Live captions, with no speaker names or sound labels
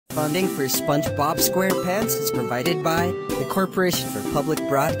Funding for SpongeBob SquarePants is provided by the Corporation for Public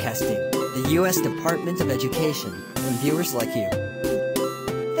Broadcasting, the U.S. Department of Education, and viewers like you.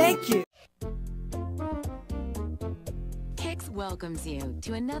 Thank you! Kix welcomes you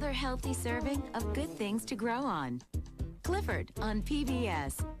to another healthy serving of good things to grow on. Clifford on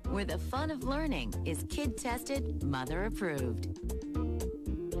PBS, where the fun of learning is kid-tested, mother-approved.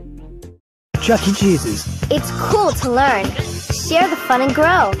 Chuck E. Cheese's. It's cool to learn. Share the fun and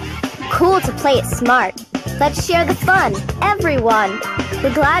grow. Cool to play it smart. Let's share the fun, everyone.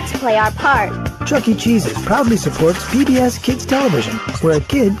 We're glad to play our part. Chuck E. Cheese's proudly supports PBS Kids Television, where a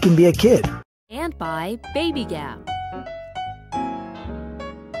kid can be a kid. And by Baby Gap.